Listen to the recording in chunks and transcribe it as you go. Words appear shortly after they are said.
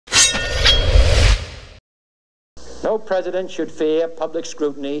No president should fear public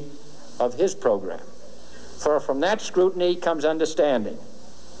scrutiny of his program, for from that scrutiny comes understanding,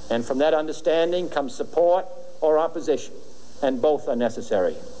 and from that understanding comes support or opposition, and both are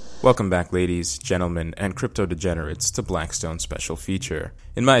necessary. Welcome back, ladies, gentlemen, and crypto degenerates to Blackstone's special feature.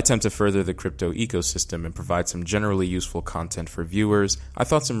 In my attempt to further the crypto ecosystem and provide some generally useful content for viewers, I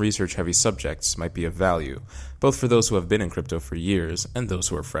thought some research-heavy subjects might be of value, both for those who have been in crypto for years and those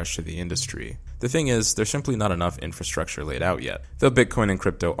who are fresh to the industry. The thing is, there's simply not enough infrastructure laid out yet. Though Bitcoin and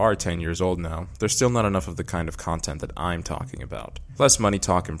crypto are 10 years old now, there's still not enough of the kind of content that I'm talking about. Less money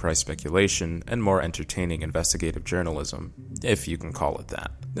talk and price speculation, and more entertaining investigative journalism, if you can call it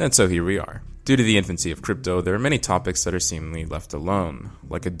that. And so here we are. Due to the infancy of crypto, there are many topics that are seemingly left alone,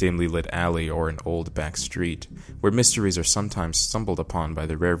 like a dimly lit alley or an old back street, where mysteries are sometimes stumbled upon by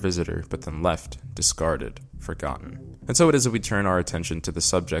the rare visitor, but then left, discarded, forgotten. And so it is that we turn our attention to the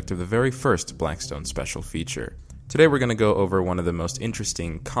subject of the very first Blackstone special feature. Today we're going to go over one of the most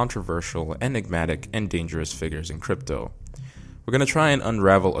interesting, controversial, enigmatic, and dangerous figures in crypto. We're going to try and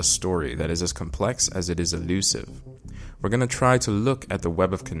unravel a story that is as complex as it is elusive. We're going to try to look at the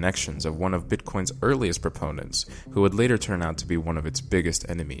web of connections of one of Bitcoin's earliest proponents, who would later turn out to be one of its biggest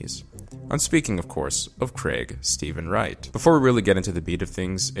enemies. I'm speaking, of course, of Craig Stephen Wright. Before we really get into the beat of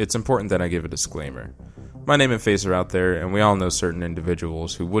things, it's important that I give a disclaimer. My name and face are out there, and we all know certain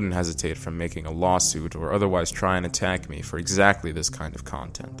individuals who wouldn't hesitate from making a lawsuit or otherwise try and attack me for exactly this kind of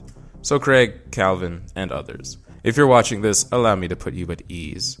content. So Craig, Calvin, and others, if you're watching this, allow me to put you at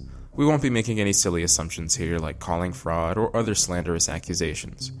ease. We won't be making any silly assumptions here like calling fraud or other slanderous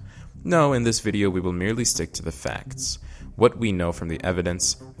accusations. No, in this video we will merely stick to the facts, what we know from the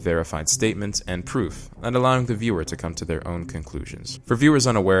evidence, verified statements, and proof, and allowing the viewer to come to their own conclusions. For viewers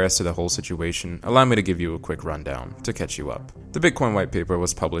unaware as to the whole situation, allow me to give you a quick rundown to catch you up. The Bitcoin white paper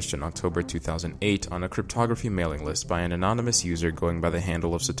was published in October 2008 on a cryptography mailing list by an anonymous user going by the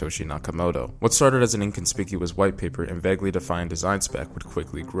handle of Satoshi Nakamoto. What started as an inconspicuous white paper and vaguely defined design spec would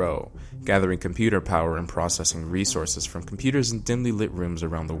quickly grow, gathering computer power and processing resources from computers in dimly lit rooms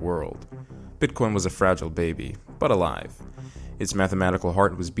around the world. Bitcoin was a fragile baby, but alive. Its mathematical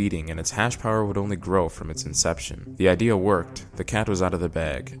heart was beating, and its hash power would only grow from its inception. The idea worked, the cat was out of the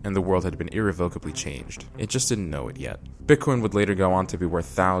bag, and the world had been irrevocably changed. It just didn't know it yet. Bitcoin would later go on to be worth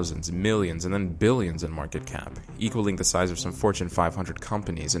thousands, millions, and then billions in market cap, equaling the size of some Fortune 500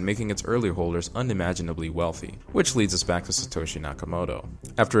 companies and making its early holders unimaginably wealthy, which leads us back to Satoshi Nakamoto.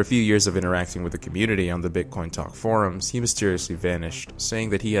 After a few years of interacting with the community on the Bitcoin Talk forums, he mysteriously vanished,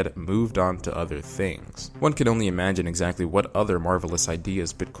 saying that he had moved on to other things. One can only imagine exactly what other marvelous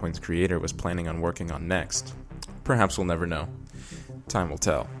ideas Bitcoin's creator was planning on working on next. Perhaps we'll never know. Time will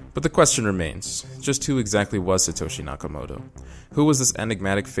tell. But the question remains, just who exactly was Satoshi Nakamoto? Who was this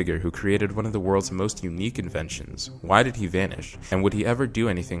enigmatic figure who created one of the world's most unique inventions? Why did he vanish? And would he ever do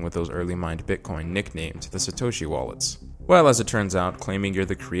anything with those early mined Bitcoin nicknamed the Satoshi wallets? Well, as it turns out, claiming you're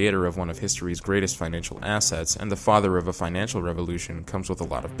the creator of one of history's greatest financial assets and the father of a financial revolution comes with a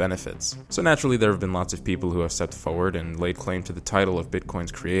lot of benefits. So naturally, there have been lots of people who have stepped forward and laid claim to the title of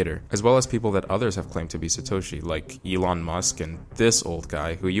Bitcoin's creator, as well as people that others have claimed to be Satoshi, like Elon Musk and this old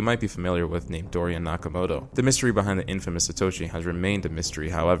guy who you might be familiar with named Dorian Nakamoto. The mystery behind the infamous Satoshi has remained a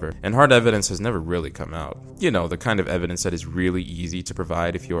mystery, however, and hard evidence has never really come out. You know, the kind of evidence that is really easy to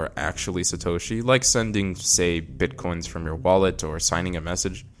provide if you are actually Satoshi, like sending, say, Bitcoins from your wallet or signing a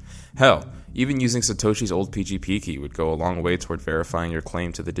message. Hell, even using Satoshi's old PGP key would go a long way toward verifying your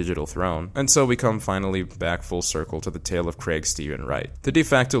claim to the digital throne. And so we come finally back full circle to the tale of Craig Stephen Wright, the de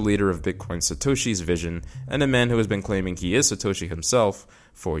facto leader of Bitcoin Satoshi's vision, and a man who has been claiming he is Satoshi himself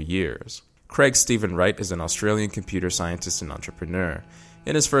for years. Craig Stephen Wright is an Australian computer scientist and entrepreneur.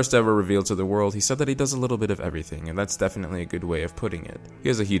 In his first ever reveal to the world, he said that he does a little bit of everything, and that's definitely a good way of putting it. He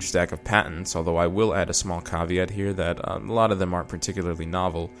has a huge stack of patents, although I will add a small caveat here that a lot of them aren't particularly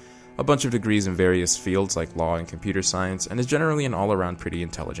novel, a bunch of degrees in various fields like law and computer science, and is generally an all-around pretty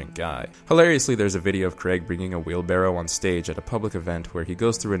intelligent guy. Hilariously, there's a video of Craig bringing a wheelbarrow on stage at a public event where he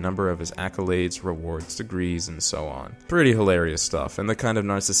goes through a number of his accolades, rewards, degrees, and so on. Pretty hilarious stuff, and the kind of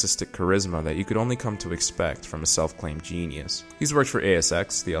narcissistic charisma that you could only come to expect from a self-claimed genius. He's worked for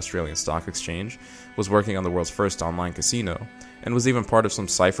ASX, the Australian Stock Exchange, was working on the world's first online casino, and was even part of some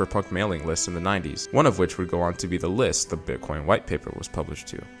cypherpunk mailing lists in the 90s, one of which would go on to be the list the Bitcoin white paper was published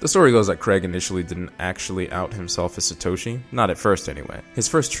to. The story goes that Craig initially didn't actually out himself as Satoshi, not at first anyway. His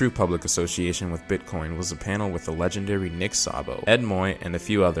first true public association with Bitcoin was a panel with the legendary Nick Szabo, Ed Moy, and a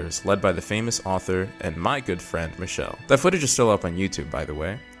few others, led by the famous author and my good friend Michelle. That footage is still up on YouTube, by the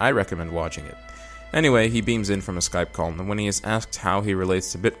way. I recommend watching it. Anyway, he beams in from a Skype call, and when he is asked how he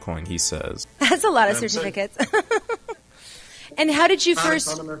relates to Bitcoin, he says, "That's a lot of certificates." And how did you first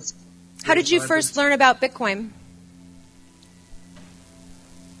learn about Bitcoin?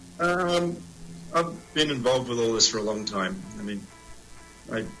 I've been involved with all this for a long time. I mean,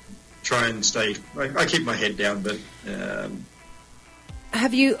 I try and stay. I keep my head down, but.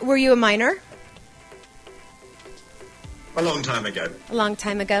 Were you a miner? A long time ago. A long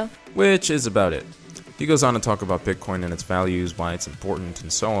time ago. Which is about it. He goes on to talk about Bitcoin and its values, why it's important,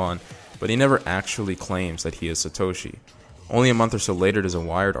 and so on, but he never actually claims that he is Satoshi. Only a month or so later does a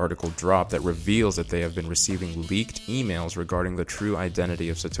Wired article drop that reveals that they have been receiving leaked emails regarding the true identity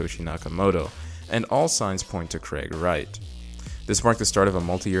of Satoshi Nakamoto, and all signs point to Craig Wright. This marked the start of a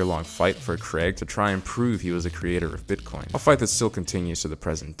multi-year-long fight for Craig to try and prove he was the creator of Bitcoin, a fight that still continues to the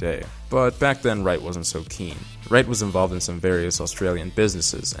present day. But back then, Wright wasn't so keen. Wright was involved in some various Australian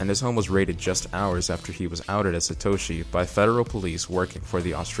businesses, and his home was raided just hours after he was outed as Satoshi by federal police working for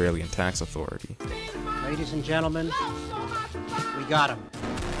the Australian Tax Authority. Ladies and gentlemen, we got him.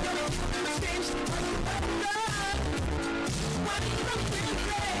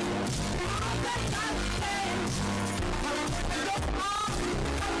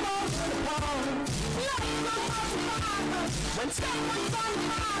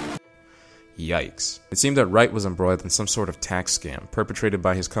 Yikes. It seemed that Wright was embroiled in some sort of tax scam perpetrated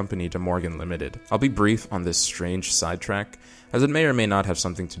by his company De Morgan Limited. I'll be brief on this strange sidetrack, as it may or may not have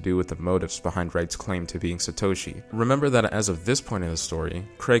something to do with the motives behind Wright's claim to being Satoshi. Remember that as of this point in the story,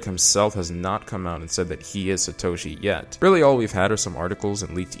 Craig himself has not come out and said that he is Satoshi yet. Really all we've had are some articles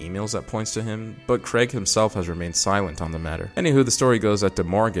and leaked emails that points to him, but Craig himself has remained silent on the matter. Anywho, the story goes that De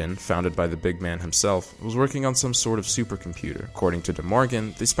Morgan, founded by the big man himself, was working on some sort of supercomputer. According to De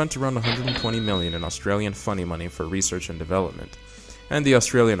Morgan, they spent around 120 million in Australian funny money for research and development, and the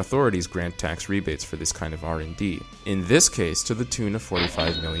Australian authorities grant tax rebates for this kind of R&D. In this case, to the tune of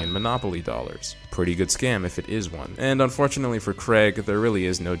 45 million Monopoly dollars. Pretty good scam if it is one. And unfortunately for Craig, there really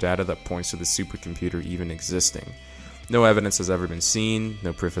is no data that points to the supercomputer even existing. No evidence has ever been seen,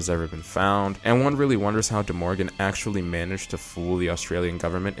 no proof has ever been found, and one really wonders how De Morgan actually managed to fool the Australian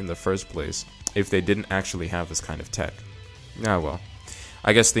government in the first place, if they didn't actually have this kind of tech. Ah well.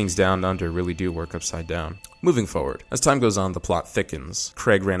 I guess things down under really do work upside down. Moving forward, as time goes on, the plot thickens.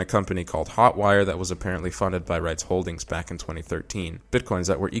 Craig ran a company called Hotwire that was apparently funded by Wright's holdings back in 2013. Bitcoins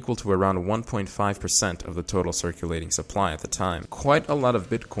that were equal to around 1.5% of the total circulating supply at the time. Quite a lot of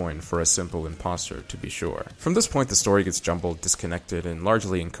Bitcoin for a simple imposter, to be sure. From this point, the story gets jumbled, disconnected, and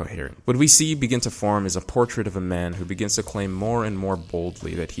largely incoherent. What we see begin to form is a portrait of a man who begins to claim more and more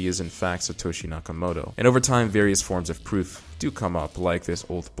boldly that he is in fact Satoshi Nakamoto. And over time, various forms of proof do come up, like this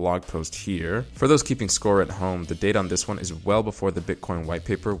old blog post here. For those keeping score at home, the date on this one is well before the Bitcoin white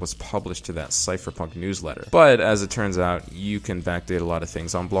paper was published to that cypherpunk newsletter. But as it turns out, you can backdate a lot of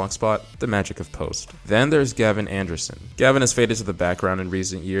things on Blogspot, the magic of post. Then there's Gavin Anderson. Gavin has faded to the background in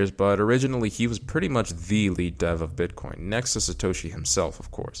recent years, but originally he was pretty much the lead dev of Bitcoin, next to Satoshi himself,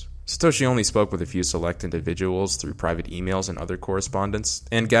 of course. Satoshi only spoke with a few select individuals through private emails and other correspondence,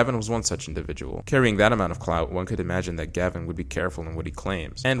 and Gavin was one such individual. Carrying that amount of clout, one could imagine that Gavin would be careful in what he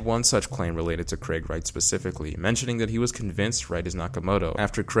claims. And one such claim related to Craig Wright specifically, mentioning that he was convinced Wright is Nakamoto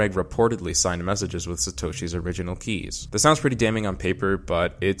after Craig reportedly signed messages with Satoshi's original keys. This sounds pretty damning on paper,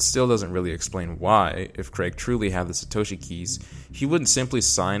 but it still doesn't really explain why, if Craig truly had the Satoshi keys, he wouldn't simply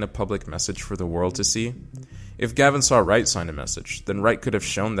sign a public message for the world to see. If Gavin saw Wright sign a message, then Wright could have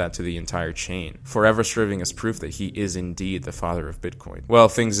shown that to the entire chain, forever serving as proof that he is indeed the father of Bitcoin. Well,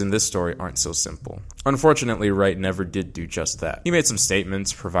 things in this story aren't so simple. Unfortunately, Wright never did do just that. He made some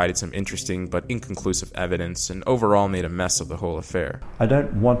statements, provided some interesting but inconclusive evidence, and overall made a mess of the whole affair. I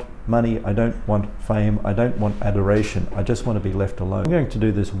don't want money, I don't want fame, I don't want adoration, I just want to be left alone. I'm going to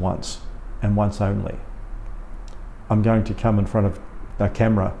do this once, and once only. I'm going to come in front of a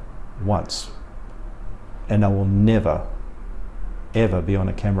camera once. And I will never, ever be on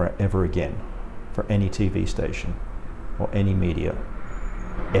a camera ever again for any TV station or any media,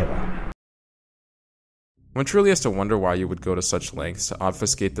 ever. One truly has to wonder why you would go to such lengths to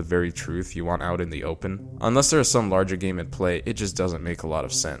obfuscate the very truth you want out in the open. Unless there is some larger game at play, it just doesn't make a lot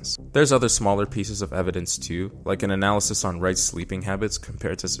of sense. There's other smaller pieces of evidence too, like an analysis on Wright's sleeping habits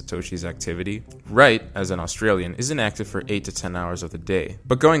compared to Satoshi's activity. Wright, as an Australian, is inactive for 8 to 10 hours of the day.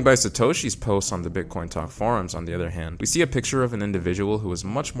 But going by Satoshi's posts on the Bitcoin Talk forums, on the other hand, we see a picture of an individual who is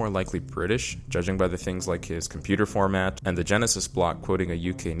much more likely British, judging by the things like his computer format and the Genesis block quoting a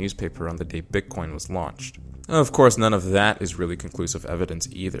UK newspaper on the day Bitcoin was launched. Of course, none of that is really conclusive evidence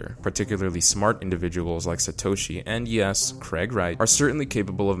either. Particularly smart individuals like Satoshi and, yes, Craig Wright are certainly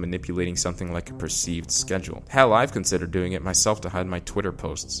capable of manipulating something like a perceived schedule. Hell, I've considered doing it myself to hide my Twitter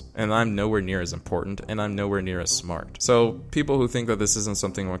posts, and I'm nowhere near as important, and I'm nowhere near as smart. So, people who think that this isn't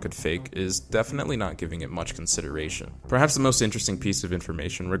something one could fake is definitely not giving it much consideration. Perhaps the most interesting piece of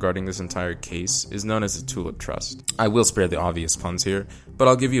information regarding this entire case is known as the Tulip Trust. I will spare the obvious puns here, but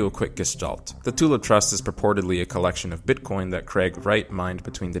I'll give you a quick gestalt. The Tulip Trust is purportedly a collection of Bitcoin that Craig Wright mined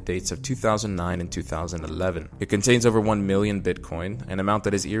between the dates of 2009 and 2011. It contains over 1 million Bitcoin, an amount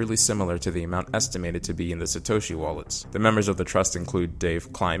that is eerily similar to the amount estimated to be in the Satoshi wallets. The members of the trust include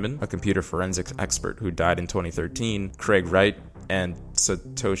Dave Kleiman, a computer forensics expert who died in 2013, Craig Wright, and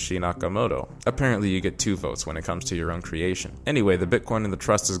Satoshi Nakamoto. Apparently you get 2 votes when it comes to your own creation. Anyway, the Bitcoin in the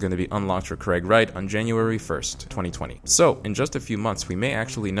trust is going to be unlocked for Craig Wright on January 1st, 2020. So, in just a few months, we may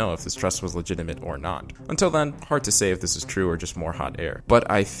actually know if this trust was legitimate or not. Until then, hard to say if this is true or just more hot air. But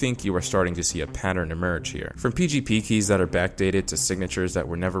I think you are starting to see a pattern emerge here. From PGP keys that are backdated to signatures that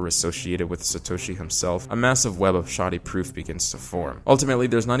were never associated with Satoshi himself, a massive web of shoddy proof begins to form. Ultimately,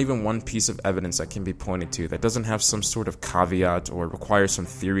 there's not even one piece of evidence that can be pointed to that doesn't have some sort of caveat or require some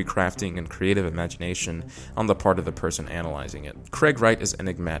theory crafting and creative imagination on the part of the person analyzing it. Craig Wright is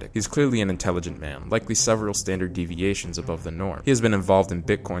enigmatic. He's clearly an intelligent man, likely several standard deviations above the norm. He has been involved in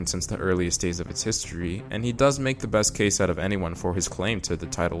Bitcoin since the earliest days of its history, and he does make the best case out of anyone for his claim to the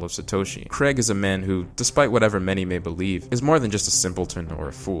title of Satoshi. Craig is a man who, despite whatever many may believe, is more than just a simpleton or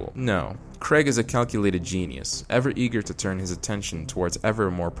a fool. No. Craig is a calculated genius, ever eager to turn his attention towards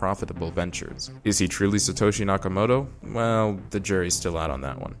ever more profitable ventures. Is he truly Satoshi Nakamoto? Well, the jury's still out on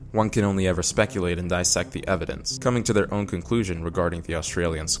that one. One can only ever speculate and dissect the evidence, coming to their own conclusion regarding the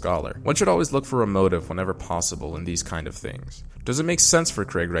Australian scholar. One should always look for a motive whenever possible in these kind of things. Does it make sense for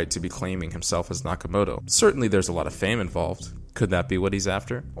Craig Wright to be claiming himself as Nakamoto? Certainly there's a lot of fame involved. Could that be what he's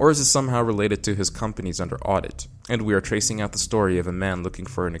after? Or is it somehow related to his companies under audit? And we are tracing out the story of a man looking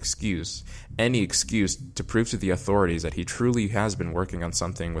for an excuse, any excuse, to prove to the authorities that he truly has been working on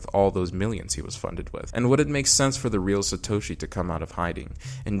something with all those millions he was funded with. And would it make sense for the real Satoshi to come out of hiding,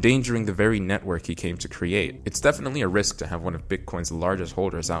 endangering the very network he came to create? It's definitely a risk to have one of Bitcoin's largest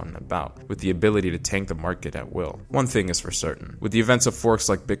holders out and about, with the ability to tank the market at will. One thing is for certain. With the events of forks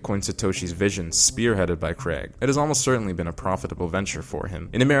like Bitcoin Satoshi's vision spearheaded by Craig, it has almost certainly been a profitable venture for him.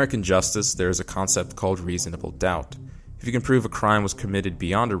 In American justice, there is a concept called reasonable doubt. If you can prove a crime was committed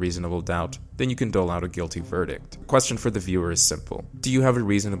beyond a reasonable doubt, then you can dole out a guilty verdict. The question for the viewer is simple. Do you have a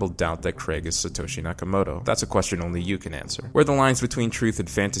reasonable doubt that Craig is Satoshi Nakamoto? That's a question only you can answer. Where the lines between truth and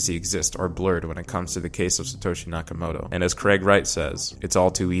fantasy exist are blurred when it comes to the case of Satoshi Nakamoto. And as Craig Wright says, it's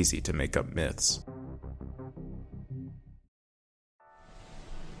all too easy to make up myths.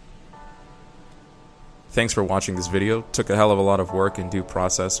 Thanks for watching this video. Took a hell of a lot of work and due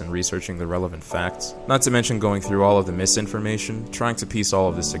process in researching the relevant facts. Not to mention going through all of the misinformation. Trying to piece all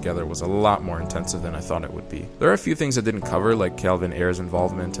of this together was a lot more intensive than I thought it would be. There are a few things I didn't cover, like Calvin Ayre's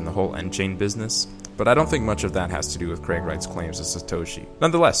involvement in the whole N-chain business, but I don't think much of that has to do with Craig Wright's claims as Satoshi.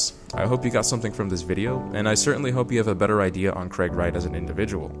 Nonetheless, I hope you got something from this video, and I certainly hope you have a better idea on Craig Wright as an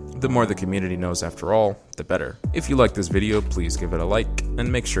individual. The more the community knows after all, the better. If you like this video, please give it a like, and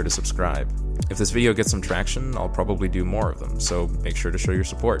make sure to subscribe. If this video gets some traction, I'll probably do more of them, so make sure to show your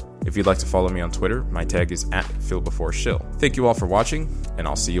support. If you'd like to follow me on Twitter, my tag is @PhilBeforeShill. Thank you all for watching, and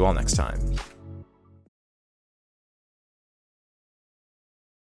I'll see you all next time.